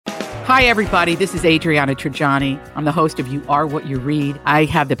Hi, everybody. This is Adriana Trajani. I'm the host of You Are What You Read. I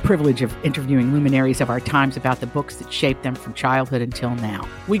have the privilege of interviewing luminaries of our times about the books that shaped them from childhood until now.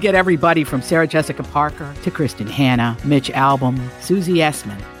 We get everybody from Sarah Jessica Parker to Kristen Hanna, Mitch Albom, Susie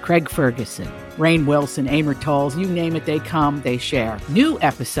Essman, Craig Ferguson, Rainn Wilson, Amor Tolls, you name it, they come, they share. New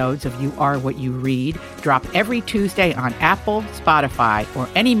episodes of You Are What You Read drop every Tuesday on Apple, Spotify, or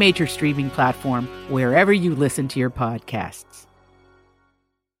any major streaming platform wherever you listen to your podcasts.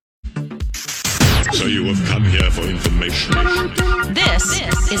 So you have come here for information. This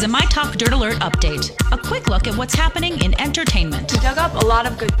is a My Talk Dirt Alert update. A quick look at what's happening in entertainment. We dug up a lot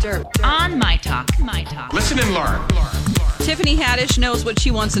of good dirt. On My Talk. My Talk. Listen and learn. Tiffany Haddish knows what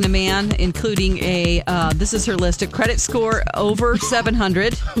she wants in a man, including this is her list, a credit score over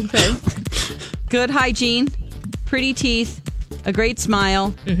 700. Okay. Good hygiene, pretty teeth, a great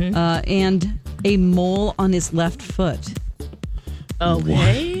smile, and a mole on his left foot.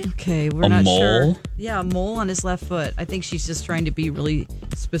 Okay. What? Okay, we're not sure. Yeah, a mole on his left foot. I think she's just trying to be really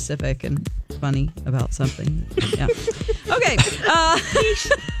specific and funny about something. Yeah. Okay.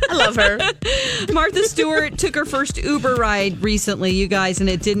 I love her. Martha Stewart took her first Uber ride recently, you guys, and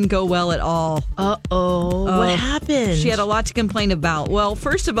it didn't go well at all. What happened? She had a lot to complain about. Well,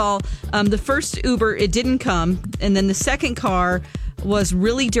 first of all, the first Uber, it didn't come. And then the second car was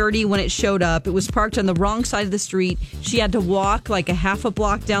really dirty when it showed up. It was parked on the wrong side of the street. She had to walk like a half a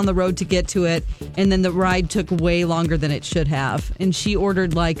block down the road to get to it. And then the ride took way longer than it should have. And she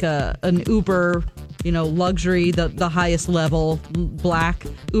ordered like an Uber, luxury, the highest level,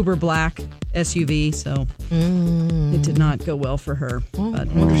 Uber black SUV. So it did not go well for her. Well, I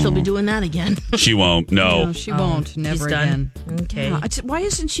wonder if she'll be doing that again. She won't. No. No, she won't. Never she's again. Done. Okay. Yeah, why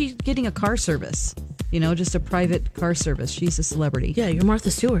isn't she getting a car service? Just a private car service. She's a celebrity. Yeah, you're Martha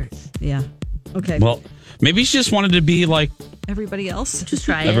Stewart. Yeah. Okay. Well, maybe she just wanted to be like everybody else. Just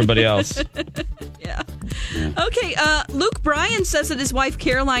try it. Everybody else. Yeah. Okay. Luke Bryan says that his wife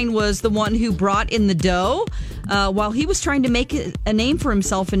Caroline was the one who brought in the dough while he was trying to make a name for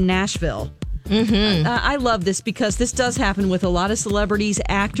himself in Nashville. Mm-hmm. I love this because this does happen with a lot of celebrities,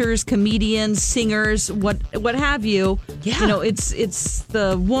 actors, comedians, singers, what have you. Yeah. It's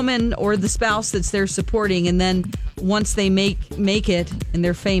the woman or the spouse that's there supporting, and then once they make it and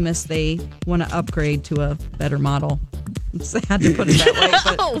they're famous, they want to upgrade to a better model. I had to put it that way.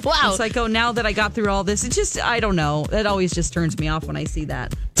 But wow. It's like, now that I got through all this, it just, I don't know. It always just turns me off when I see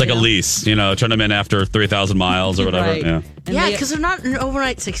that. It's like a lease, turn them in after 3,000 miles or whatever. Right. Yeah. Yeah, because they're not an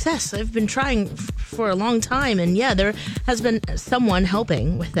overnight success. I've been trying for a long time, and there has been someone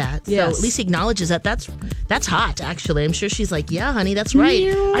helping with that. So at least he acknowledges that. That's hot, actually. I'm sure she's like, yeah, honey, that's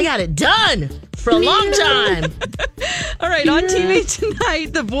right. I got it done for a long time. All right, on TV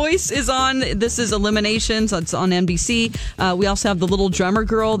tonight, The Voice is on. This is Eliminations. It's on NBC. We also have The Little Drummer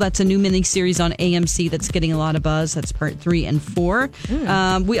Girl. That's a new miniseries on AMC that's getting a lot of buzz. That's part 3 and 4.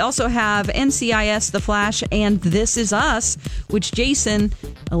 We also have NCIS, The Flash, and This Is Us, which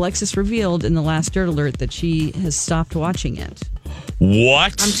Alexis revealed in the last Dirt Alert that she has stopped watching it.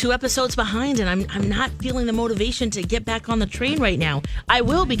 What? I'm 2 episodes behind, and I'm not feeling the motivation to get back on the train right now. I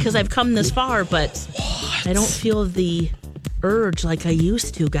will because I've come this far, but I don't feel the urge like I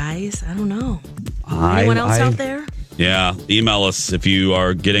used to, guys. I don't know. Anyone else out there? Yeah, email us if you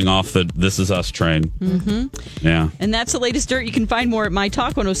are getting off the This Is Us train. Mm-hmm. Yeah. And that's the latest dirt. You can find more at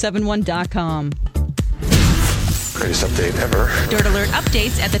mytalk1071.com. Greatest update ever. Dirt Alert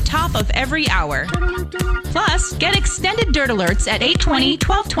updates at the top of every hour. Plus, get extended Dirt Alerts at 8:20,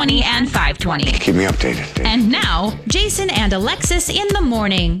 12:20, and 5:20. Keep me updated, Dave. And now, Jason and Alexis in the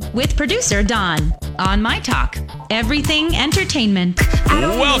morning with producer Don on My Talk. Everything entertainment.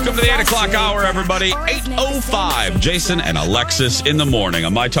 Welcome to the 8 o'clock hour, everybody. 8:05. Jason and Alexis in the morning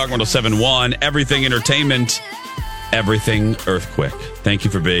on My Talk 107.1. Everything entertainment. Everything earthquake. Thank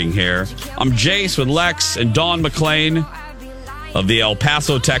you for being here. I'm Jace with Lex and Dawn McLean of the El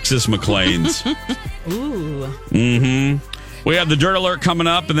Paso, Texas McLeans. Ooh. Mm-hmm. We have the Dirt Alert coming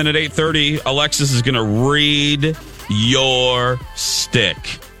up, and then at 8:30, Alexis is going to read your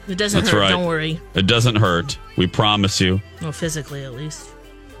stick. It doesn't hurt, don't worry. It doesn't hurt. We promise you. Well, physically, at least.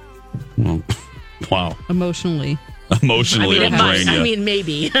 Well, wow. Emotionally. Emotionally, it'll drain you. I mean,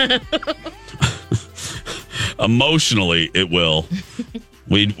 maybe. Emotionally, it will.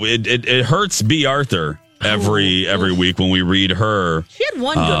 It hurts B. Arthur every week when we read her. She had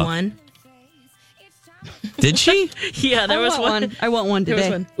one good one. Did she? Yeah, there was one. I want one today.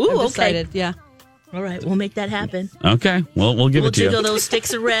 There was one. Ooh, I'm okay. excited. Yeah. All right, we'll make that happen. Okay, well, we'll give it to you. We'll jiggle those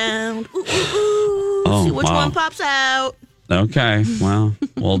sticks around. Ooh, ooh, ooh. See which one pops out. Okay, well,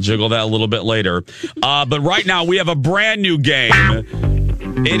 we'll jiggle that a little bit later. But right now, we have a brand new game.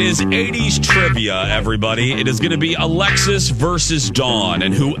 It is 80s trivia, everybody. It is going to be Alexis versus Dawn,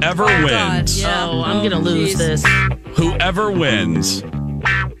 and whoever wins, Oh, I'm going to lose this. whoever wins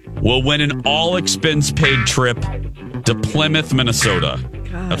will win an all-expense-paid trip to Plymouth, Minnesota.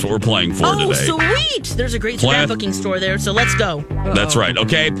 That's what we're playing for Oh, today. sweet. There's a great Plymouth. scrapbooking store there, so let's go. That's right.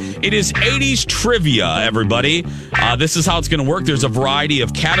 Okay. It is 80s trivia, everybody. This is how it's going to work. There's a variety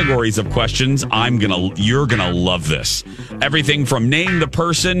of categories of questions. You're going to love this. Everything from name the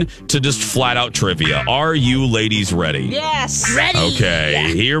person to just flat out trivia. Are you ladies ready? Yes. Ready?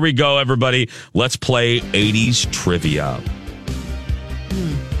 Okay. Here we go, everybody. Let's play 80s trivia.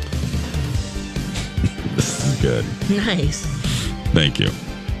 This is good. Nice. Thank you.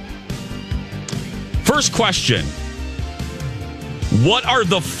 First question. What are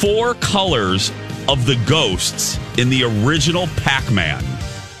the 4 colors of the ghosts in the original Pac-Man?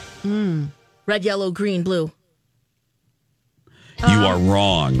 Red, yellow, green, blue. You are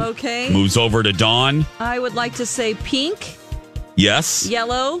wrong. Okay. Moves over to Dawn. I would like to say pink, Yes.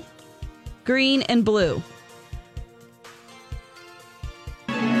 yellow, green, and blue.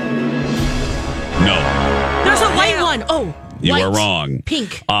 No. There's a white one. Oh, You white. are wrong.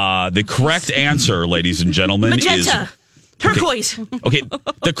 Pink. The correct answer, ladies and gentlemen, Magenta. Turquoise. is... Okay,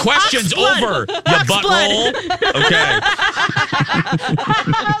 the question's Ox blood. over, you Ox butthole. Okay.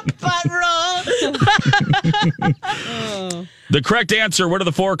 Butt roll. The correct answer, what are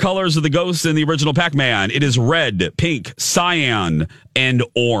the 4 colors of the ghosts in the original Pac-Man? It is red, pink, cyan, and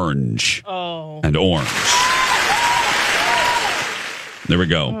orange. Oh. And orange. There we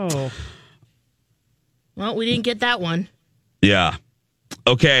go. Well, we didn't get that one. Yeah.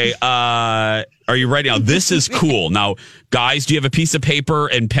 Okay. Are you ready? Now, this is cool. Now, guys, do you have a piece of paper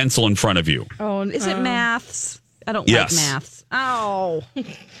and pencil in front of you? Oh, is it maths? I don't Yes. like maths. Ow.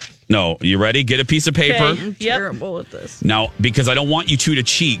 No. You ready? Get a piece of paper. Okay. I'm Yep. terrible at this. Now, because I don't want you two to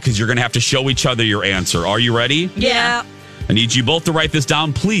cheat, because you're going to have to show each other your answer. Are you ready? Yeah. I need you both to write this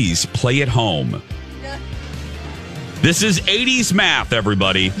down. Please play at home. This is 80s math,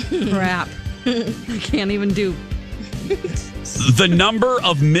 everybody. Crap. I can't even do. The number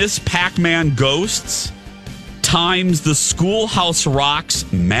of Miss Pac-Man ghosts times the Schoolhouse Rock's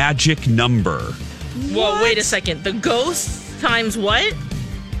magic number. Whoa, wait a second. The ghosts times what?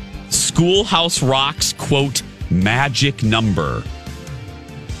 Schoolhouse Rock's, quote, magic number.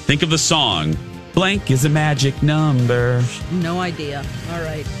 Think of the song, Blank is a magic number. No idea. All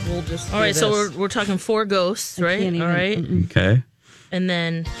right. We'll just. All right, so we're talking 4 ghosts, right? can't even- All right. Okay. And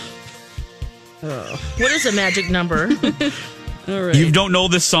then what is a magic number? All right. You don't know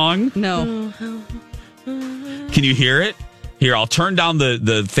this song? No. Can you hear it? Here, I'll turn down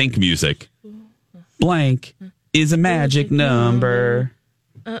the think music. Blank is a magic number.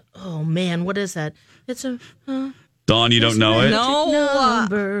 Oh man, what is that? It's a Dawn, you don't know it? No.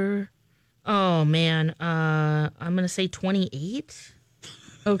 number. Oh man, I'm gonna say 28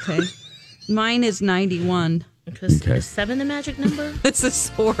 Okay. Mine is 91. because Okay. is 7 the magic number? This is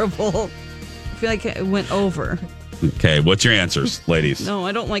horrible. I feel like it went over. Okay, what's your answers, ladies? No,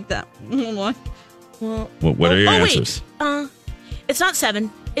 I don't like that. Hold on. Well, What are your answers? Wait. It's not 7.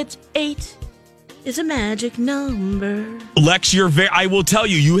 It's 8. It's a magic number. Lex, I will tell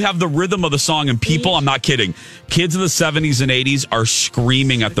you, you have the rhythm of the song, and people, I'm not kidding, kids of the 70s and 80s are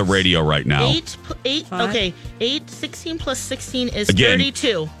screaming at the radio right now. 8. Okay, 8. 16 plus 16 is Again.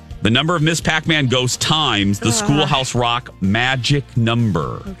 32. The number of Miss Pac-Man ghosts times the Schoolhouse Rock magic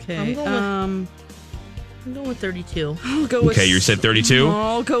number. Okay. I'm going with 32. I'll go with. Okay, you said 32?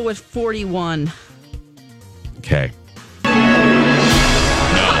 I'll go with 41. Okay. Isn't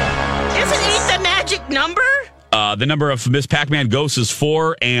 8 the magic number? The number of Miss Pac-Man ghosts is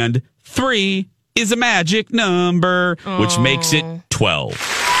 4, and 3 is a magic number, which makes it 12.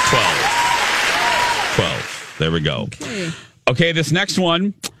 12. There we go. Okay, this next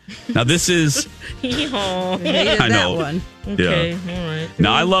one. Now, this is... Hated I know. that one. Okay, Yeah. all right.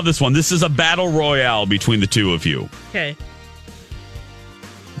 Now, I love this one. This is a battle royale between the two of you. Okay.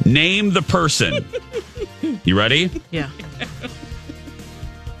 Name the person. You ready? Yeah.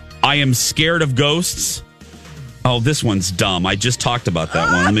 I am scared of ghosts. Oh, this one's dumb. I just talked about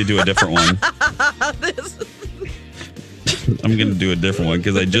that one. Let me do a different one. I'm going to do a different one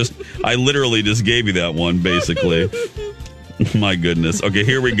because I literally just gave you that one, basically. My goodness. Okay,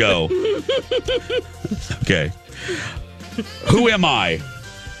 here we go. Okay. Who am I?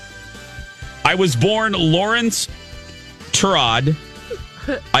 I was born Lawrence Turod.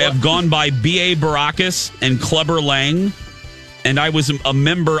 I have gone by B.A. Baracus and Kleber Lang, and I was a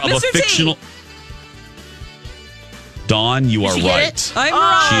member of Mr. a T. fictional... Dawn, you are she get right. it? I'm She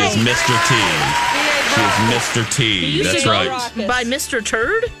right. is Mr. T. Mr. T. That's right. By Mr.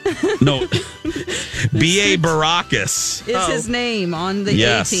 Turd? No. B.A. Baracus Is his name on the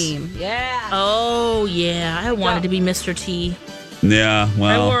A team. Yeah. Oh, yeah. I wanted to be Mr. T. Yeah,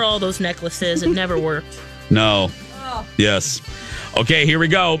 well. I wore all those necklaces. It never worked. No. Yes. Okay, here we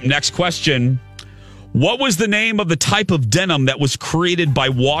go. Next question. What was the name of the type of denim that was created by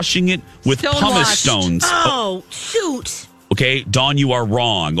washing it with pumice stones? Oh, shoot. Okay, Dawn, you are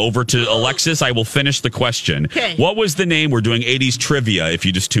wrong. Over to Alexis. I will finish the question. Okay. What was the name? We're doing 80s trivia if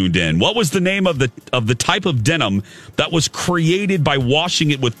you just tuned in. What was the name of the type of denim that was created by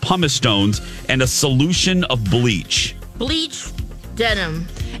washing it with pumice stones and a solution of bleach? Bleach denim.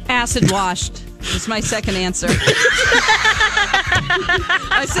 Acid washed. That's my second answer.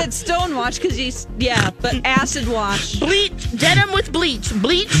 I said stonewash because but acid wash. Bleach, denim with bleach.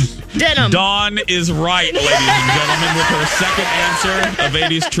 Bleach, denim. Dawn is right, ladies and gentlemen, with her second answer of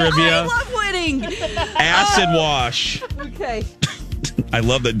 80s trivia. I love winning. Acid wash. Okay. I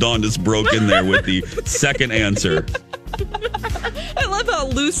love that Dawn just broke in there with the second answer. I love how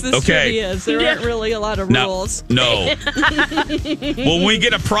loose this trivia is. There aren't really a lot of rules. No. When we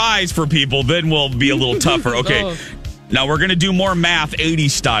get a prize for people, then we'll be a little tougher. Okay. Now we're going to do more math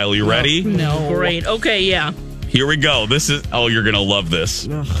 80s style. You ready? No. Great. Okay, yeah. Here we go. This is, you're going to love this.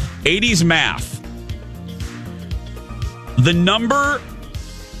 80s math. The number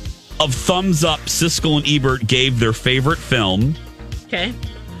of thumbs up Siskel and Ebert gave their favorite film. Okay.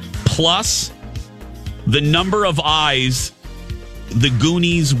 Plus the number of eyes the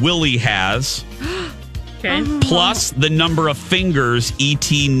Goonies Willie has. Okay. Plus the number of fingers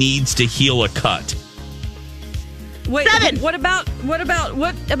E.T. needs to heal a cut. Wait, 7. What about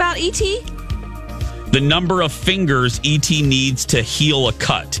E.T.? The number of fingers E.T. needs to heal a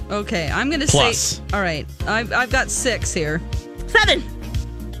cut. Okay, I'm going to say... All right, I've got 6 here. 7.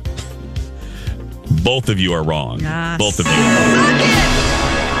 Both of you are wrong. Yes. Both of you.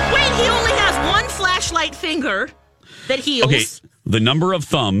 Wait, he only has one flashlight finger that heals. Okay, the number of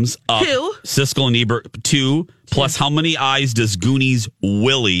thumbs up. 2. Siskel and Ebert, 2. Plus how many eyes does Goonies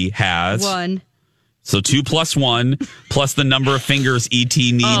Willie has? 1. So 2 plus 1 plus the number of fingers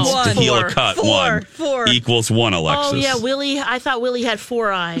E.T. needs to heal a cut. 4 equals 1, Alexis. Oh, yeah, Willie. I thought Willie had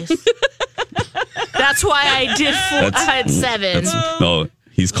 4 eyes. That's why I did 4. I had 7. No,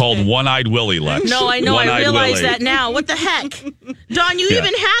 he's called One-Eyed Willie, Lex. No, I know. One-Eyed I realize Willie. that now. What the heck? Dawn, you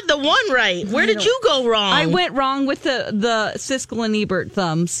even had the 1 right. Where did you go wrong? I went wrong with the Siskel and Ebert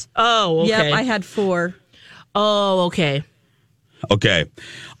thumbs. Oh, okay. Yep, I had 4. Oh, okay. Okay.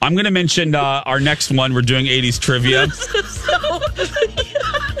 I'm going to mention our next one. We're doing 80s trivia.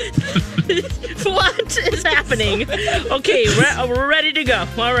 What is happening? Okay, we're ready to go.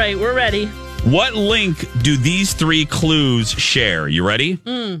 All right, we're ready. What link do these 3 clues share? You ready?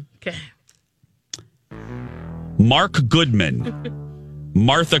 Okay. Mark Goodman,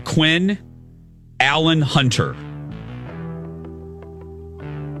 Martha Quinn, Alan Hunter.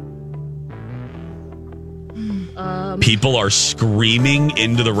 People are screaming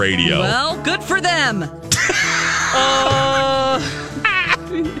into the radio. Well, good for them.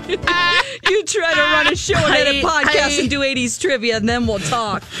 You try to run a show and edit podcast and do 80s trivia, and then we'll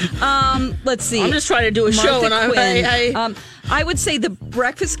talk. Let's see. I'm just trying to do a show, and I would say the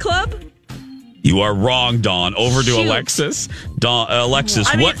Breakfast Club. You are wrong, Dawn. Over to Alexis. Alexis,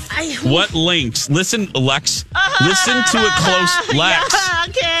 what links? Listen, Lex. Listen to it close, Lex. Yeah,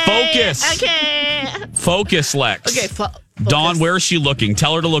 okay. Focus. Okay. Focus, Lex. Okay. Dawn, where is she looking?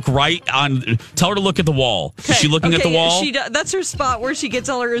 Tell her to look right on. Tell her to look at the wall. Okay. Is she looking at the wall? That's her spot where she gets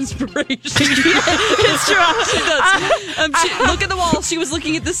all her inspiration. It's true. She does. Look at the wall. She was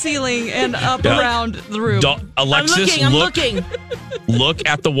looking at the ceiling and up around the room. Alexis, I'm looking. Look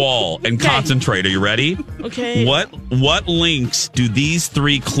at the wall and concentrate. Are you ready? Okay. What links do these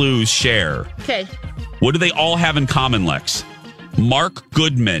 3 clues share? Okay. What do they all have in common, Lex? Mark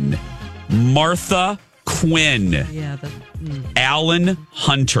Goodman, Martha Quinn, Alan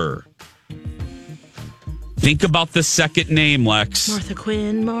Hunter. Think about the second name, Lex. Martha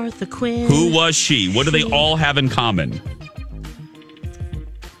Quinn. Who was she? What do they all have in common?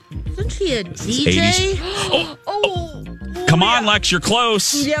 Isn't she a DJ? Come on, Lex, you're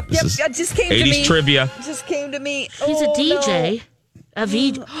close. Yep. That just came to me. 80s trivia. Just came to me. He's a DJ. A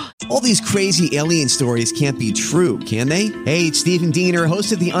VJ. All these crazy alien stories can't be true, can they? Hey, it's Stephen Diener,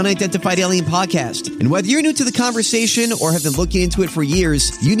 host of the Unidentified Alien Podcast. And whether you're new to the conversation or have been looking into it for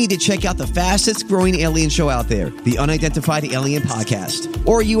years, you need to check out the fastest growing alien show out there, the Unidentified Alien Podcast,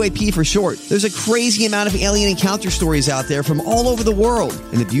 or UAP for short. There's a crazy amount of alien encounter stories out there from all over the world.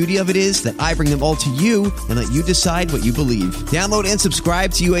 And the beauty of it is that I bring them all to you and let you decide what you believe. Download and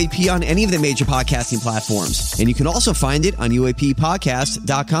subscribe to UAP on any of the major podcasting platforms. And you can also find it on UAPpodcast.com.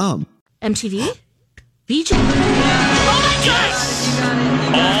 MTV? VJ? Yes.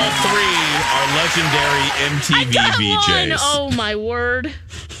 All three are legendary MTV VJs. One. Oh, my word.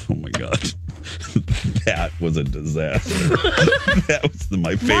 Oh, my God. That was a disaster. That was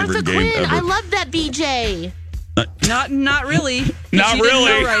my favorite Martha game Quinn, ever. I love that VJ. Not really. Not You really.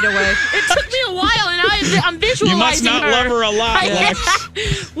 didn't know right away. It took me a while, and I'm visualizing You must not her. love her a lot, Lex.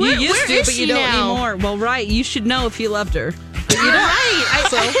 You used where to, is but you she don't now? anymore. Well, right. You should know if you loved her. You're right.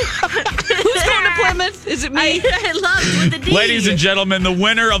 Who's going to Plymouth? Is it me? I love with the D. Ladies and gentlemen, the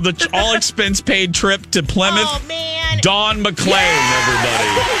winner of the all expense paid trip to Plymouth, Oh, man. Dawn McClain, everybody.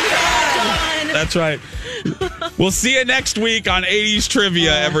 That's right. We'll see you next week on 80s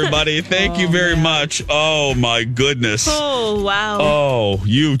Trivia, everybody. Thank you very much. Oh, my goodness. Oh, wow. Oh,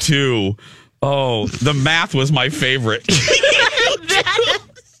 you too. Oh, the math was my favorite.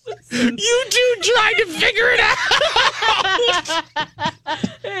 You two tried to figure it out.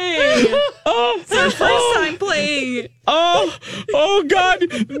 It's our first time playing. Oh, God.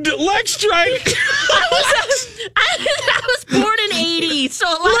 Lex tried. I was born in 80, so a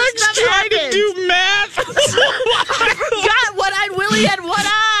lot of Lex stuff tried to happened. do math. I forgot what I Willie had one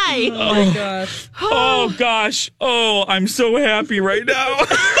eye. Oh, my gosh. Oh, gosh. Oh, I'm so happy right now.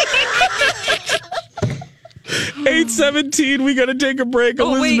 8:17. We got to take a break.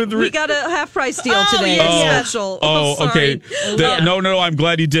 Oh, wait. Elizabeth We got a half price deal today. yeah. Special. Oh, sorry. okay. No, I'm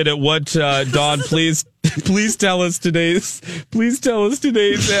glad you did it. What, Dawn, please tell us today's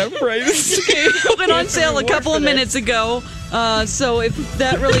half price. It went on sale a couple of minutes ago. So if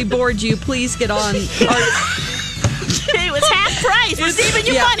that really bored you, please get on. It was half price. We're saving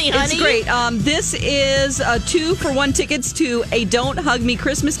you money, honey. It's great. This is 2-for-1 tickets to a Don't Hug Me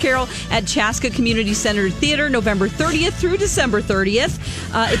Christmas Carol at Chaska Community Center Theater, November 30th through December 30th.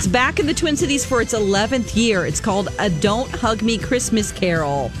 It's back in the Twin Cities for its 11th year. It's called A Don't Hug Me Christmas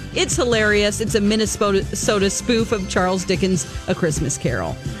Carol. It's hilarious. It's a Minnesota spoof of Charles Dickens' A Christmas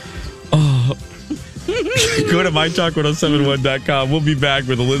Carol. Go to mytalk1071.com. We'll be back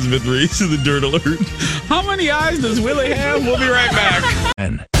with Elizabeth Reese of the Dirt Alert. How many eyes does Willie have? We'll be right back.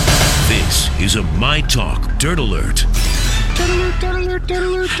 And this is a My Talk Dirt Alert.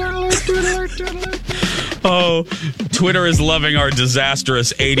 Oh, Twitter is loving our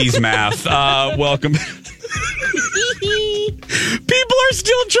disastrous 80s math. Welcome. People are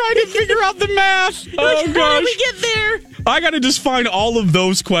still trying to figure out the math. Oh, gosh. How did we get there? I got to just find all of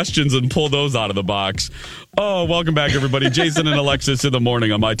those questions and pull those out of the box. Oh, welcome back, everybody. Jason and Alexis in the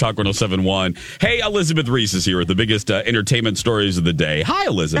morning on My Talk 107.1. Hey, Elizabeth Reese is here with the biggest entertainment stories of the day. Hi,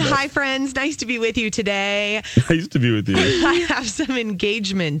 Elizabeth. Hi, friends. Nice to be with you today. Nice to be with you. I have some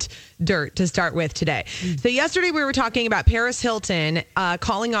engagement dirt to start with today. So yesterday we were talking about Paris Hilton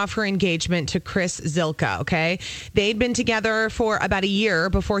calling off her engagement to Chris Zilka, okay? They'd been together for about a year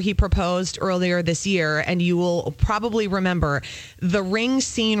before he proposed earlier this year, and you will probably remember the ring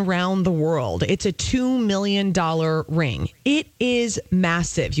seen round the world. It's a $2 million ring. It is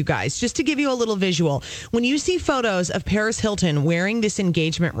massive, you guys. Just to give you a little visual, when you see photos of Paris Hilton wearing this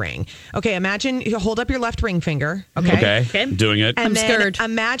engagement ring, okay, imagine you hold up your left ring finger, okay? Okay, doing it. And I'm then scared.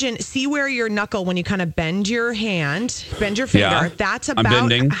 imagine, see where your knuckle, when you kind of bend your hand, bend your finger, Yeah, that's I'm about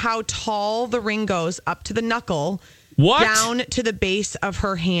bending. how tall the ring goes up to the knuckle. What? Down to the base of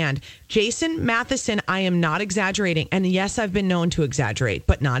her hand. Jason Matheson, I am not exaggerating. And yes, I've been known to exaggerate,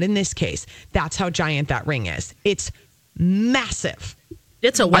 but not in this case. That's how giant that ring is. It's massive.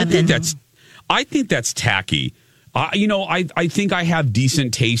 It's a I weapon. think that's tacky. I think I have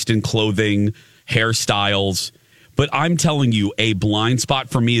decent taste in clothing, hairstyles, but I'm telling you, a blind spot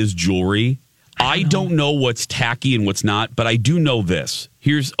for me is jewelry. I don't know what's tacky and what's not, but I do know this.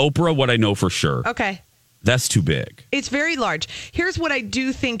 Here's Oprah, what I know for sure. Okay. That's too big. It's very large. Here's what I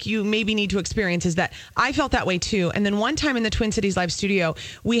do think you maybe need to experience is that I felt that way too. And then one time in the Twin Cities Live studio,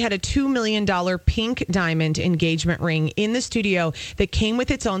 we had a $2 million pink diamond engagement ring in the studio that came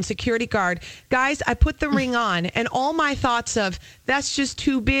with its own security guard. Guys, I put the ring on and all my thoughts of that's just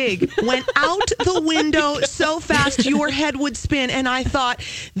too big went out the window so fast your head would spin. And I thought,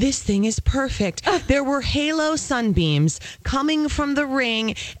 this thing is perfect. There were halo sunbeams coming from the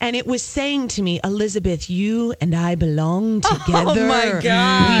ring and it was saying to me, Elizabeth, you and I belong together. Oh my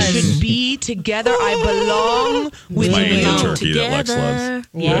gosh. We should be together. I belong with my you. Asian turkey that Lex loves.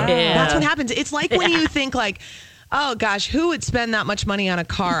 Yeah. That's what happens. It's like when you think like, oh gosh, who would spend that much money on a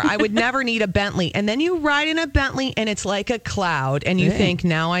car? I would never need a Bentley. And then you ride in a Bentley and it's like a cloud. And you think,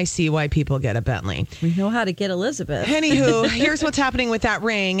 now I see why people get a Bentley. We know how to get Elizabeth. Anywho, here's what's happening with that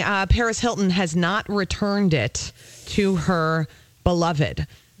ring. Paris Hilton has not returned it to her beloved,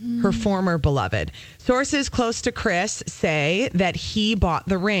 her former beloved. Sources close to Chris say that he bought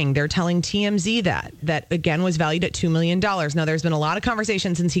the ring. They're telling TMZ that again was valued at $2 million. Now, there's been a lot of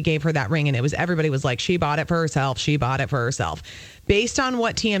conversation since he gave her that ring, and everybody was like, she bought it for herself. She bought it for herself. Based on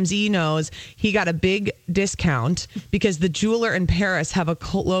what TMZ knows, he got a big discount because the jeweler and Paris have a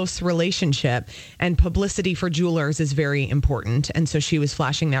close relationship, and publicity for jewelers is very important. And so she was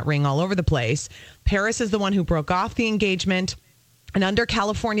flashing that ring all over the place. Paris is the one who broke off the engagement. And under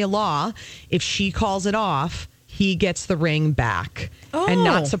California law, if she calls it off, he gets the ring back. Oh. And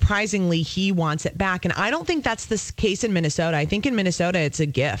not surprisingly, he wants it back. And I don't think that's the case in Minnesota. I think in Minnesota, it's a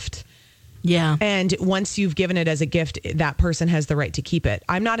gift. Yeah. And once you've given it as a gift, that person has the right to keep it.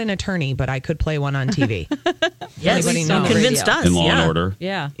 I'm not an attorney, but I could play one on TV. Yes, Anybody know? convinced us. In Law and Order.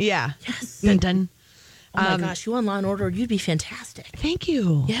 Yeah. Yeah. Yes. Dun. Oh my gosh, you on Law and Order, you'd be fantastic. Thank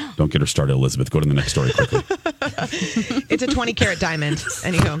you. Yeah. Don't get her started, Elizabeth. Go to the next story quickly. It's a 20-carat diamond.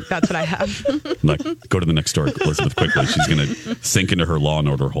 Anywho, that's what I have. Like, go to the next story, Elizabeth, quickly. She's going to sink into her Law and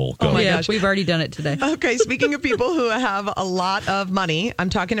Order hole. Go. Oh my Yeah, gosh. we've already done it today. Okay, speaking of people who have a lot of money, I'm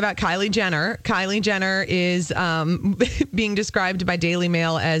talking about Kylie Jenner. Kylie Jenner is being described by Daily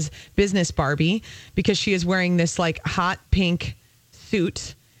Mail as Business Barbie because she is wearing this like hot pink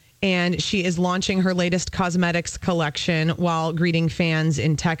suit. And she is launching her latest cosmetics collection while greeting fans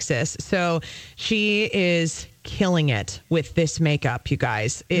in Texas. So she is killing it with this makeup, you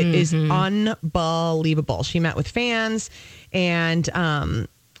guys. It is unbelievable. She met with fans and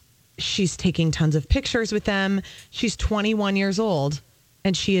she's taking tons of pictures with them. She's 21 years old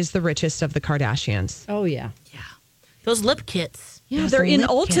and she is the richest of the Kardashians. Oh, yeah. Yeah. Those lip kits. Yeah, they're in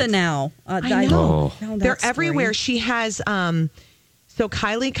Ulta now. I know. Oh. They're everywhere. She has... So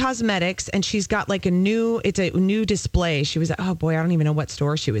Kylie Cosmetics, and she's got like a new display. She was at, oh boy, I don't even know what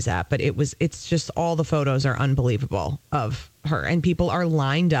store she was at, but it's just all the photos are unbelievable of her. And people are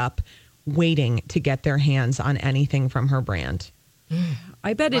lined up waiting to get their hands on anything from her brand.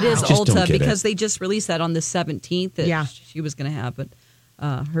 I bet it is Ulta because they just released that on the 17th that she was going to have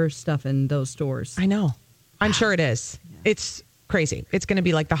her stuff in those stores. I know. I'm sure it is. It's crazy. It's going to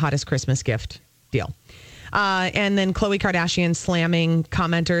be like the hottest Christmas gift deal. And then Khloe Kardashian slamming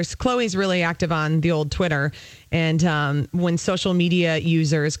commenters. Khloe's really active on the old Twitter. And when social media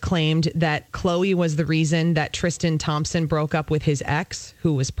users claimed that Khloe was the reason that Tristan Thompson broke up with his ex,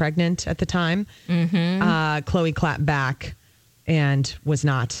 who was pregnant at the time, Khloe clapped back and was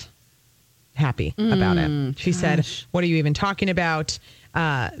not happy about it. She said, what are you even talking about?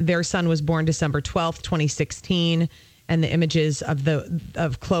 Their son was born December 12th, 2016. And the images of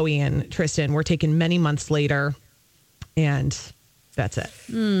Khloe and Tristan were taken many months later, and that's it.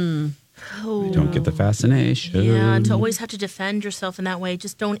 Oh. You don't get the fascination. Yeah, and to always have to defend yourself in that way.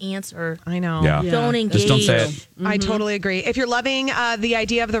 Just don't answer. I know. Yeah. Don't engage. Just don't say it. I totally agree. If you're loving the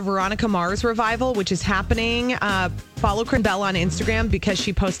idea of the Veronica Mars revival, which is happening, follow Bell on Instagram because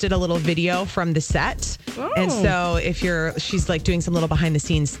she posted a little video from the set. Oh. And so she's like doing some little behind the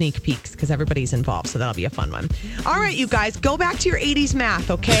scenes sneak peeks because everybody's involved. So that'll be a fun one. All right, you guys, go back to your 80s math,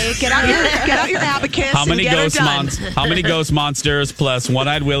 okay? Get out your abacus. How many How many ghost monsters plus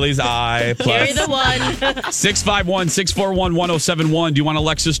One-Eyed Willie's eye plus Carry the one. 651-641-1071. Do you want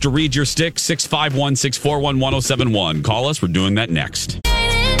Alexis to read your stick? 651-641-1071. Call us. We're doing that next.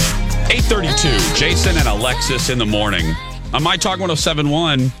 8:32. Jason and Alexis in the morning. On My Talk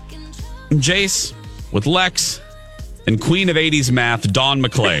 1071, Jace with Lex and Queen of 80s Math, Dawn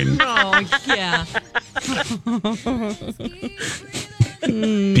McClain. Oh, yeah.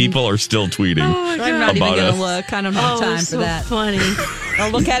 People are still tweeting. I'm not even going to look. I don't have time for so that. Funny.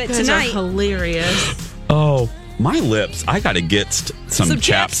 I'll look at it tonight. Hilarious. Oh, my lips. I got to get some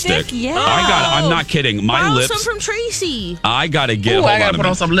chapstick. Yeah. I'm not kidding. My Borrow lips. some from Tracy. I got to get I got to put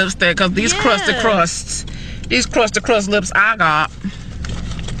on some lipstick because these crusty crust lips I got.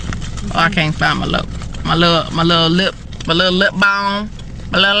 Oh, I can't find my little lip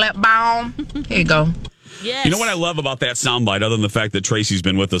balm. Here you go. Yes. You know what I love about that soundbite, other than the fact that Tracy's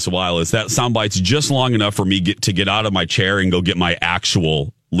been with us a while, is that soundbite's just long enough for me to get out of my chair and go get my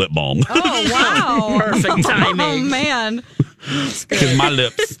actual lip balm. Oh, wow. Perfect timing. Oh, man. Because my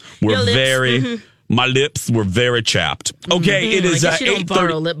lips were very chapped. Okay, it is I guess you don't 8:30.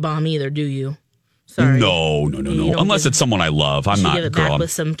 borrow lip balm either, do you? Sorry. No. Unless it's someone I love. I'm not, give it girl. back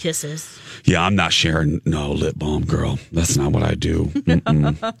with some kisses. Yeah, I'm not sharing no lip balm, girl. That's not what I do.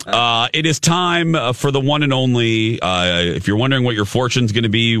 It is time for the one and only. If you're wondering what your fortune's going to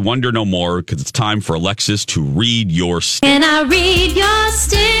be, wonder no more, because it's time for Alexis to read your stick. Can I read your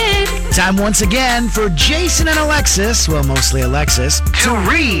stick? Time once again for Jason and Alexis, well, mostly Alexis, to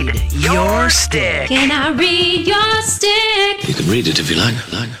read your stick. Can I read your stick? You can read it if you like.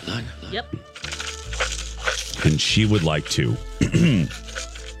 Yep. And she would like to.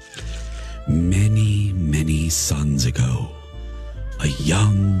 Many, many suns ago, a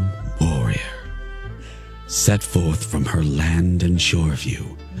young warrior set forth from her land and shore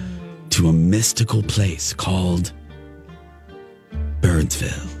view to a mystical place called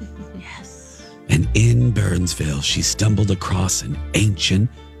Burnsville. Yes. And in Burnsville, she stumbled across an ancient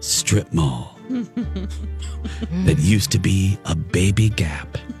strip mall that used to be a Baby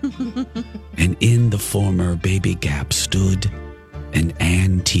Gap. And in the former Baby Gap stood an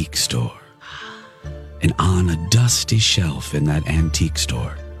antique store. And on a dusty shelf in that antique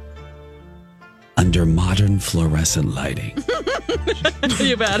store, under modern fluorescent lighting,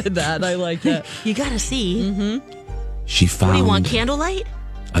 You've added that. I like that. You gotta see. she What found do you want, candlelight?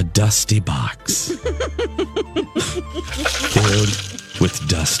 a dusty box filled with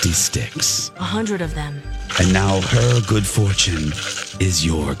dusty sticks. 100 of them. And now her good fortune is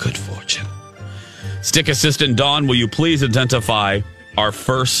your good fortune. Stick assistant Dawn, will you please identify our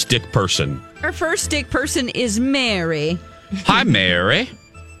first stick person? Our first stick person is Mary. Hi, Mary.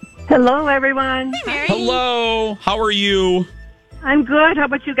 Hello, everyone. Hey, Mary. Hello. How are you? I'm good. How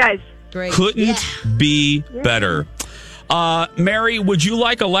about you guys? Great. Couldn't be better. Mary, would you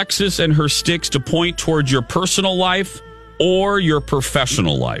like Alexis and her sticks to point towards your personal life or your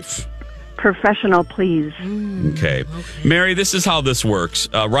professional life? Professional, please. Okay. Mary, this is how this works.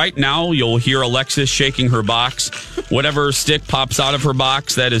 Right now, you'll hear Alexis shaking her box. Whatever stick pops out of her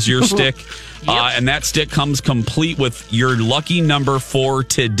box, that is your stick. And that stick comes complete with your lucky number for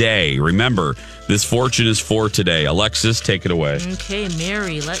today. Remember, this fortune is for today. Alexis, take it away. Okay,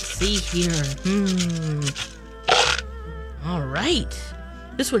 Mary, let's see here. All right.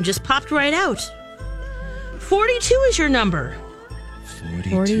 This one just popped right out. 42 is your number.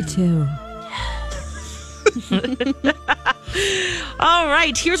 42. All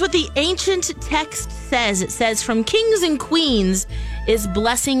right, here's what the ancient text says. It says, from kings and queens is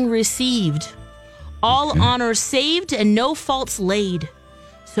blessing received, all honor saved, and no faults laid.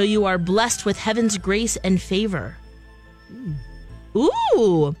 So you are blessed with heaven's grace and favor.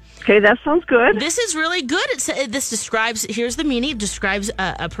 Ooh. Okay, that sounds good. This is really good. This describes, here's the meaning, it describes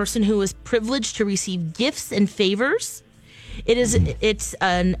a person who is privileged to receive gifts and favors. It's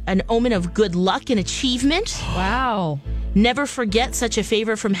an omen of good luck and achievement. Wow. Never forget such a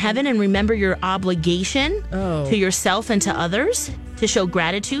favor from heaven, and remember your obligation to yourself and to others to show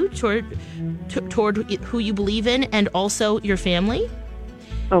gratitude toward who you believe in and also your family.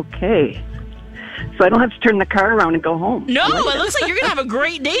 Okay. So I don't have to turn the car around and go home. No, it looks like you're going to have a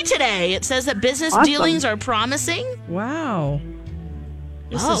great day today. It says that business dealings are promising. Wow.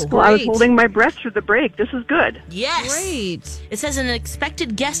 This is great. Well, I was holding my breath through the break. This is good. Yes. Great. It says an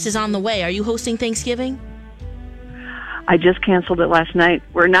expected guest is on the way. Are you hosting Thanksgiving? I just canceled it last night.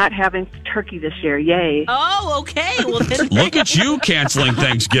 We're not having turkey this year. Yay. Oh, okay. Well, then Look at you canceling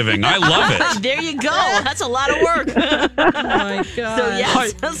Thanksgiving. I love it. There you go. That's a lot of work. Oh, my God. So, yeah,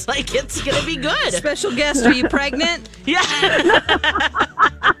 it sounds like it's going to be good. Special guest, are you pregnant? Yeah.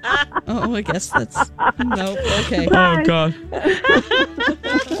 Oh, I guess that's... No, okay. Oh, God.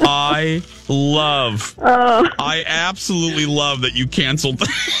 I absolutely love that you canceled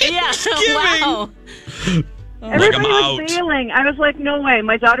Yeah, wow. Everybody was bailing. I was like, no way.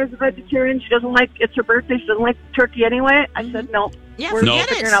 My daughter's a vegetarian. She doesn't like, it's her birthday. She doesn't like turkey anyway. I said, no. Yeah, we're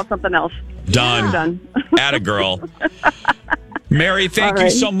figuring out something else. Done. Done. Atta girl. Mary, thank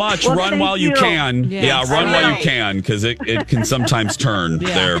you so much. Well, run while you can. Yes. Run while you can, because it can sometimes turn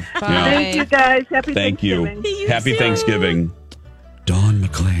there. Thank you, guys. Happy Thank you. Thanksgiving. Happy Thanksgiving. Dawn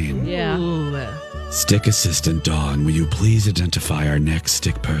McLean. Yeah. Stick assistant Dawn, will you please identify our next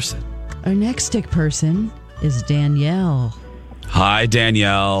stick person? Our next stick person is Danielle. Hi,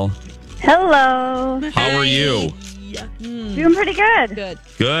 Danielle. Hello. How are you? Doing pretty good.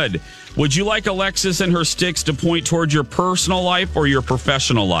 Good. Would you like Alexis and her sticks to point towards your personal life or your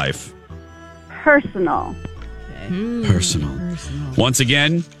professional life? Personal. Personal. Once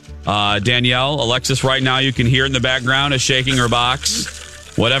again, Danielle, Alexis right now, you can hear in the background is shaking her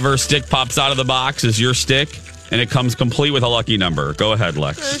box. Whatever stick pops out of the box is your stick, and it comes complete with a lucky number. Go ahead,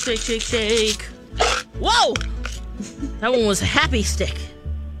 Lex. Shake, shake, shake. Whoa! That one was a happy stick.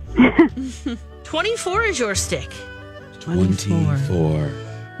 24 is your stick. 24.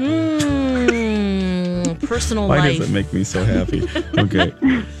 Personal Why life. does it make me so happy? Okay.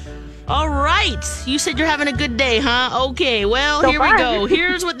 All right. You said you're having a good day, huh? Okay. Well, here we go.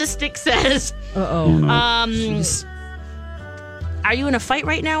 Here's what the stick says. Uh-oh. Are you in a fight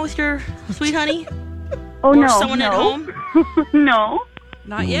right now with your sweet honey? Oh, or no. someone at home? No.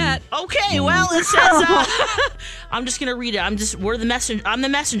 Not yet. Okay, well, it says, I'm just going to read it. I'm the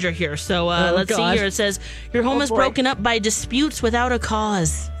messenger here. So let's see here. It says, your home is broken up by disputes without a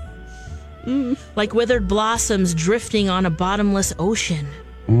cause. Like withered blossoms drifting on a bottomless ocean.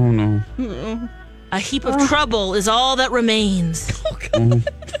 Oh, no. A heap of trouble is all that remains.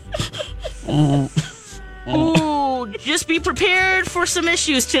 Ooh, just be prepared for some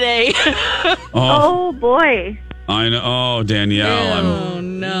issues today. Oh, boy. I know. Oh, Danielle. Oh,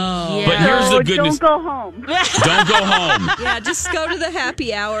 no. Yeah. But here's the good news. Don't go home. Don't go home. Yeah, just go to the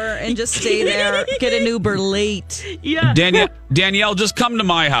happy hour and just stay there. Get an Uber late. Yeah. Danielle, just come to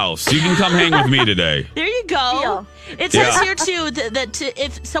my house. You can come hang with me today. There you go. It says here, too, that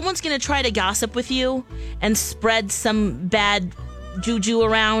if someone's going to try to gossip with you and spread some bad juju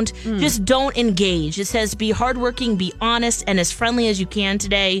around, just don't engage. It says be hardworking, be honest, and as friendly as you can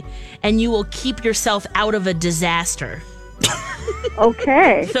today, and you will keep yourself out of a disaster.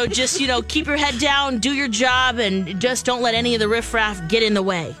 Okay. So just, keep your head down, do your job, and just don't let any of the riffraff get in the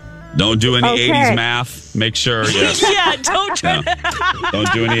way. Don't do any 80s math. Make sure, yes. Yeah, don't try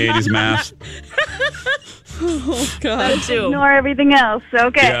Don't do any 80s math. Oh, God. That too. Ignore everything else.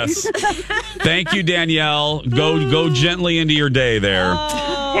 Okay. Yes. Thank you, Danielle. Go gently into your day there.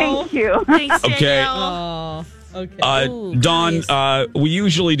 Thank you. Thanks, Okay. Danielle. Okay. Dawn, we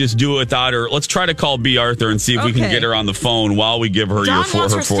usually just do it without her. Let's try to call B. Arthur and see if we can get her on the phone while we give her Dawn wants her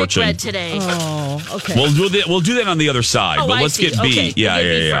her stick fortune. read today. Oh, okay. We'll do that on the other side, Oh, but I let's see. get B. Okay. Yeah. We'll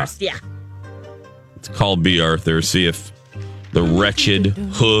get B first. Yeah. Let's call B. Arthur, see if the wretched,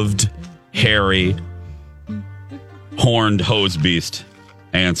 hooved, hairy, horned hose beast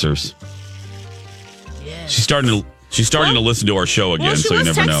answers. Yeah. She's starting to listen to our show again, so you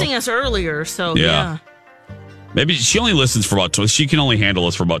never know. She was texting us earlier, so Yeah. Maybe she only listens for about she can only handle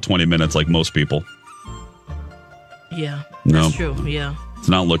us for about 20 minutes like most people. Yeah. No. That's true. Yeah. It's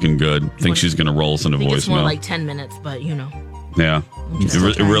not looking good. I think she's going to roll us into I think it's more voicemail. like 10 minutes, but Yeah.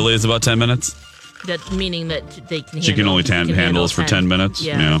 It really is about 10 minutes? that meaning that they can. She can only handle handle us for 10 minutes?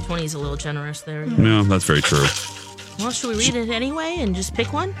 Yeah. Yeah. 20 is a little generous there. Yeah, that's very true. Well, should we read it anyway and just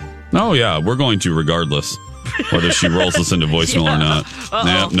pick one? Oh, yeah. We're going to regardless. Whether she rolls us into voicemail or not.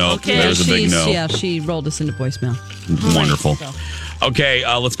 Yeah, no, there's a big no. Yeah, she rolled us into voicemail. Wonderful. Okay,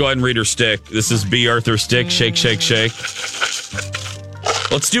 let's go ahead and read her stick. This is B. Arthur stick. Shake, shake, shake.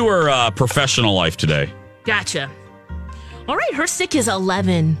 Let's do her professional life today. Gotcha. All right, her stick is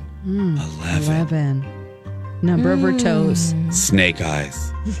 11. 11. Number of her toes. Snake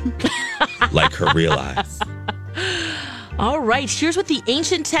eyes. Like her real eyes. All right, here's what the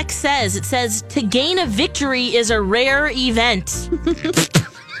ancient text says. It says, to gain a victory is a rare event.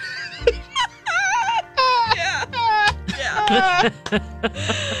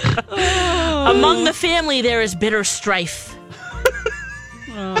 Among the family, there is bitter strife.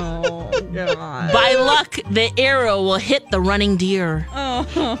 Oh, God. By luck, the arrow will hit the running deer.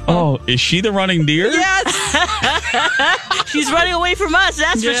 Oh, is she the running deer? Yes. She's running away from us,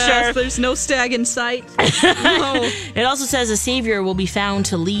 that's for sure. There's no stag in sight. No. It also says a savior will be found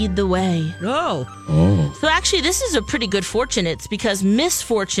to lead the way. Oh. So actually, this is a pretty good fortune. It's because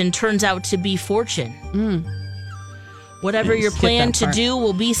misfortune turns out to be fortune. Whatever you're planned to do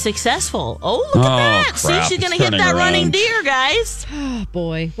will be successful. Oh, look at that. Crap. See, she's going to It's hit that turning running around. deer, guys. Oh,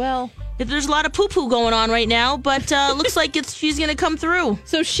 boy. Well, There's a lot of poo-poo going on right now, but looks like she's going to come through.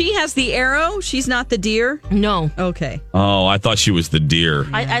 so she has the arrow. She's not the deer. No. Okay. Oh, I thought she was the deer.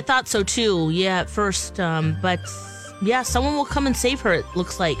 I thought so, too. Yeah, at first. But, yeah, someone will come and save her, it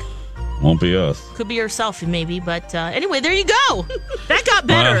looks like. Won't be us. Could be herself, maybe. But anyway, there you go. That got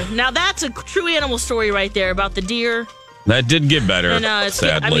better. Now, that's a true animal story right there about the deer. That did get better, And,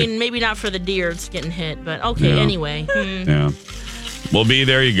 sadly. maybe not for the deer. It's getting hit. But, okay, Yeah. anyway. Yeah. Well, B,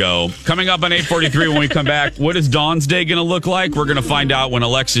 there you go. Coming up on 8:43 when we come back, what is Dawn's day going to look like? We're going to find out when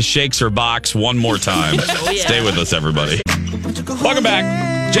Alexis shakes her box one more time. Oh, yeah. Stay with us, everybody. Welcome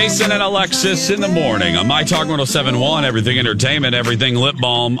back. Jason and Alexis in the morning on My Talk 107.1, everything entertainment, everything lip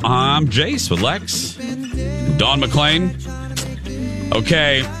balm. I'm Jace with Lex. Dawn McClain.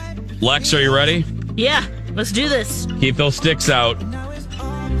 Okay. Lex, are you ready? Yeah, let's do this. Keep those sticks out.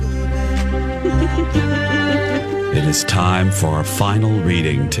 It is time for our final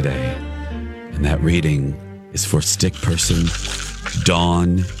reading today. And that reading is for stick person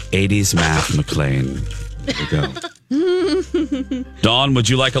Dawn, 80s math McLean. There we go. Dawn, would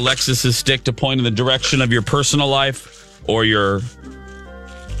you like Alexis's stick to point in the direction of your personal life or your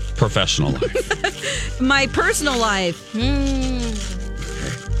professional life? My personal life.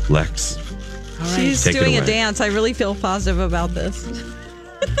 Lex. All right. She's doing a dance. I really feel positive about this.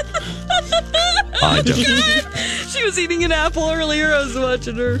 I don't. She was eating an apple earlier. I was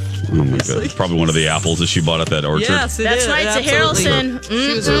watching her. Oh my God. It's probably one of the apples that she bought at that orchard. Yes, That's right. It's a Harrelson.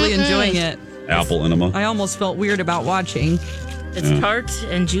 She was really enjoying it. Apple enema. I almost felt weird about watching. It's tart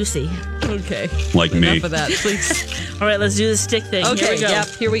and juicy. Okay. Like me. Enough of that, please. All right, let's do the stick thing. Okay, here we go. Yep,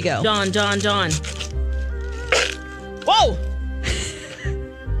 here we go. Dawn. Whoa!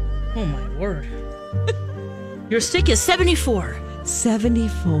 Oh, my word. Your stick is 74.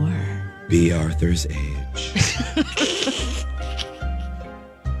 74. Be Arthur's age.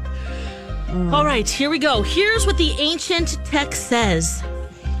 All right, here we go. Here's what the ancient text says.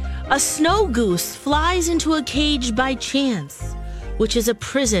 A snow goose flies into a cage by chance, which is a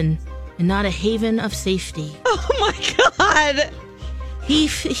prison and not a haven of safety. Oh my God! He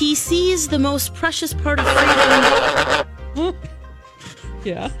sees the most precious part of freedom.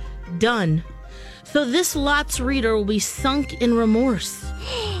 Yeah. Done. So this lot's reader will be sunk in remorse.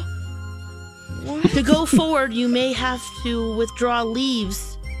 To go forward, you may have to withdraw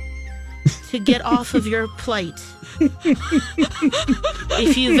leaves to get off of your plight.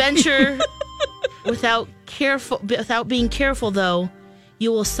 If you venture without being careful, though,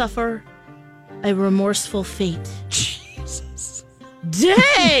 you will suffer a remorseful fate. Jesus.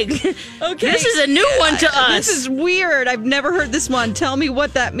 Dang! Okay. This is a new one to us. This is weird. I've never heard this one. Tell me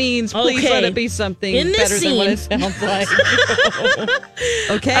what that means. Please let it be something better than what it sounds like.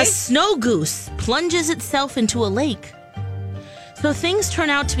 Okay. A snow goose plunges itself into a lake. So things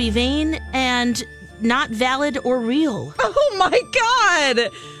turn out to be vain and not valid or real. Oh my God!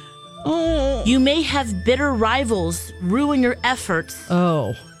 Oh. You may have bitter rivals ruin your efforts.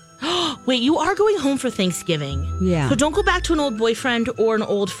 Oh. Wait, you are going home for Thanksgiving. Yeah. So don't go back to an old boyfriend or an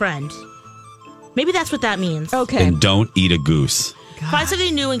old friend. Maybe that's what that means. Okay. And don't eat a goose. God. Find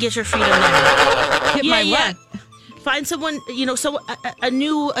something new and get your freedom there. Hit my what? Find someone, a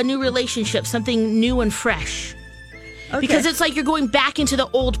new relationship, something new and fresh. Okay. Because it's like you're going back into the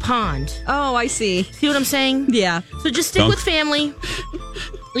old pond. Oh, I see. See what I'm saying? Yeah. So just stick with family.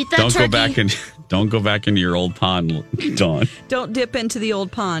 Eat that turkey. Don't go back into your old pond, Dawn. Don't dip into the old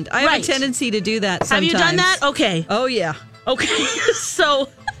pond. I have a tendency to do that sometimes. Have you done that? Okay. Oh, yeah. Okay. So,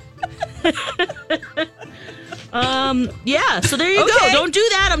 so there you go. Don't do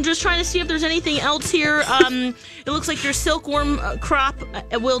that. I'm just trying to see if there's anything else here. It looks like your silkworm crop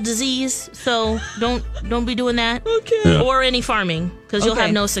will disease, so don't be doing that. Okay. Yeah. Or any farming, because you'll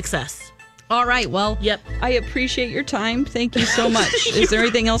have no success. All right. Well, yep. I appreciate your time. Thank you so much. Is there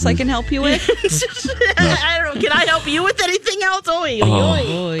anything else I can help you with? I don't know. Can I help you with anything else?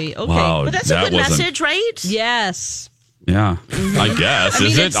 Okay. Wow, But that's a good message, right? Yes. Yeah. I guess.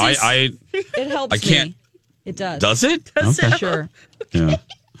 Is it? It helps I can't. me. It does. Does it? Okay. Sure. Yeah.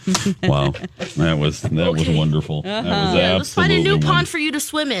 Wow. That was wonderful. That was let's find a new absolutely pond for you to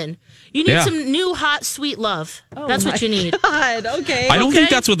swim in. You need some new, hot, sweet love. That's what you need. God, okay. I don't think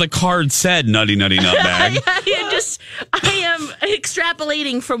that's what the card said, nutty nutbag. I am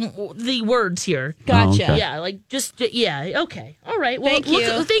extrapolating from the words here. Gotcha. Oh, okay. Okay. All right. Well, Thank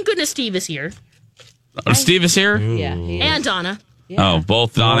you. Thank goodness Steve is here. Steve is here? Yeah. And Donna. Yeah. Oh,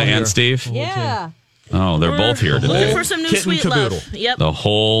 both Donna and Steve? Yeah. Oh, they're both here today. Looking for some new sweet love. Yep. The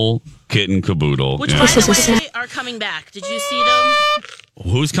whole kit and caboodle. Which, by the way, are coming back. Did you see them?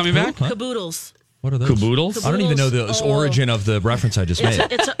 Who's coming back? Caboodles. What are those? Caboodles? I don't even know the origin of the reference I just made.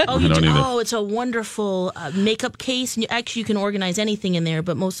 It's a wonderful makeup case. And you can organize anything in there,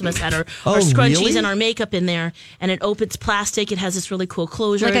 but most of us had our scrunchies and our makeup in there. And it opens plastic. It has this really cool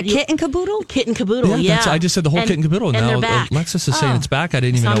closure. Like a kit and caboodle? Kit and caboodle, yeah. I just said the whole kit and caboodle. And now they're back. Alexis is saying it's back. I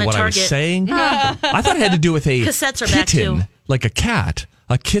didn't even know what I was saying. I thought it had to do with a cassettes are kitten, back too. Like a cat.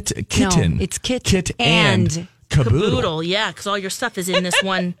 A kitten. No, it's kit and caboodle. Yeah, because all your stuff is in this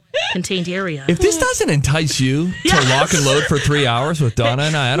one contained area. If this doesn't entice you to lock and load for 3 hours with Donna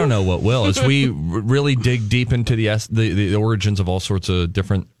and I don't know what will. As we really dig deep into the origins of all sorts of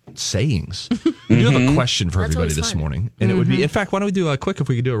different sayings. We do have a question for everybody this morning. And it would be, in fact, why don't we do a quick, if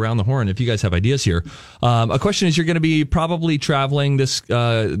we could do around the horn, if you guys have ideas here. A question is, you're going to be probably traveling this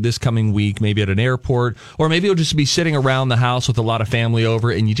coming week, maybe at an airport, or maybe you'll just be sitting around the house with a lot of family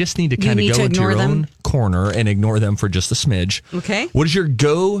over, and you just need to kind of go into your own corner and ignore them for just a smidge. Okay. What is your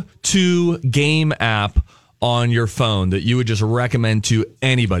go-to game app on your phone that you would just recommend to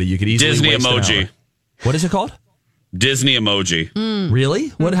anybody? You could easily Disney waste an emoji. hour. What is it called? Disney emoji. Really?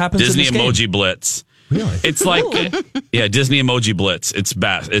 What happens Disney in this emoji game? blitz. Really? It's like, Disney emoji blitz. It's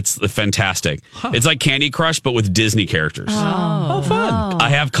best. It's fantastic. It's like Candy Crush, but with Disney characters. Oh, fun. I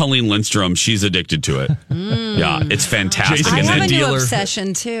have Colleen Lindstrom. She's addicted to it. Yeah, it's fantastic. Jason, I And have then a new dealer.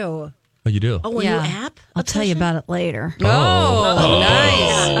 obsession too. Oh, you do? Oh, a new app? I'll tell you about it later.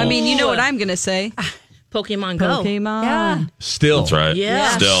 Nice. I mean, you know what I'm going to say. Pokemon Go. Pokemon. Yeah. Still. That's right.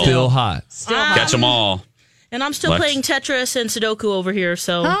 Yeah. Still hot. Catch them all. And I'm still Lex. playing Tetris and Sudoku over here,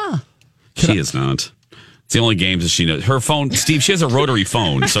 so. She is not. It's the only games that she knows. Her phone, Steve, she has a rotary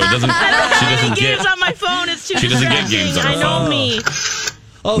phone, so it doesn't. She doesn't get games on my phone. It's too She doesn't get games on her I know phone. me.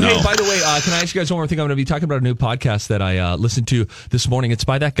 Oh, No. hey, by the way, can I ask you guys one more thing? I'm going to be talking about a new podcast that I listened to this morning. It's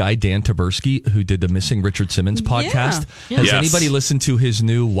by that guy, Dan Taberski, who did the Missing Richard Simmons podcast. Yeah. Has Yes. anybody listened to his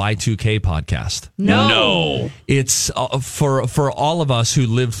new Y2K podcast? No. It's for all of us who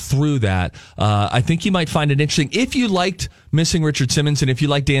lived through that. I think you might find it interesting. If you liked Missing Richard Simmons and if you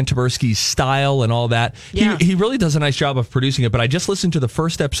like Dan Taberski's style and all that, he really does a nice job of producing it. But I just listened to the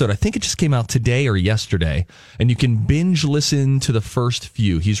first episode. I think it just came out today or yesterday. And you can binge listen to the first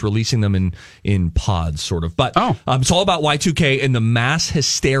few. He's releasing them in pods, sort of. But it's all about Y2K and the mass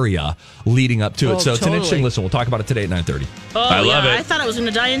hysteria leading up to it. So it's an interesting listen. We'll talk about it today at 9:30. Oh, I love it. I thought I was going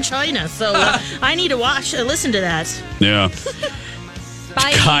to die in China, so I need to listen to that. Yeah.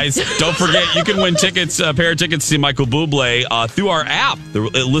 Guys, don't forget, you can win tickets, a pair of tickets to see Michael Bublé through our app, the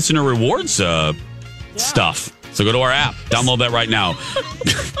listener rewards stuff. So go to our app, download that right now.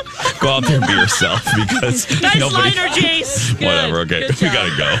 Go out there and be yourself because Nice nobody. liner, Jace. Whatever. Okay, we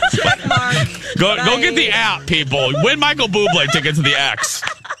gotta go. Go get the app, people. Win Michael Bublé tickets to the X.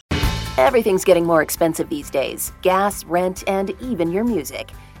 Everything's getting more expensive these days. Gas, rent, and even your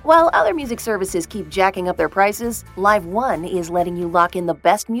music. While other music services keep jacking up their prices, Live One is letting you lock in the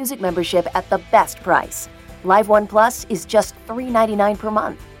best music membership at the best price. Live One Plus is just $3.99 per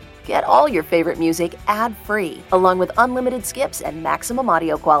month. Get all your favorite music ad-free, along with unlimited skips and maximum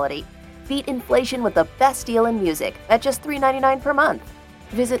audio quality. Beat inflation with the best deal in music at just $3.99 per month.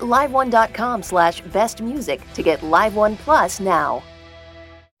 Visit liveone.com/bestmusic to get Live One Plus now.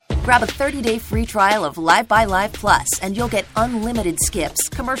 Grab a 30-day free trial of Live by Live Plus, and you'll get unlimited skips,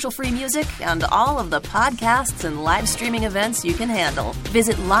 commercial-free music, and all of the podcasts and live streaming events you can handle.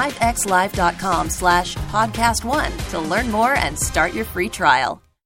 Visit livexlive.com/podcast1 to learn more and start your free trial.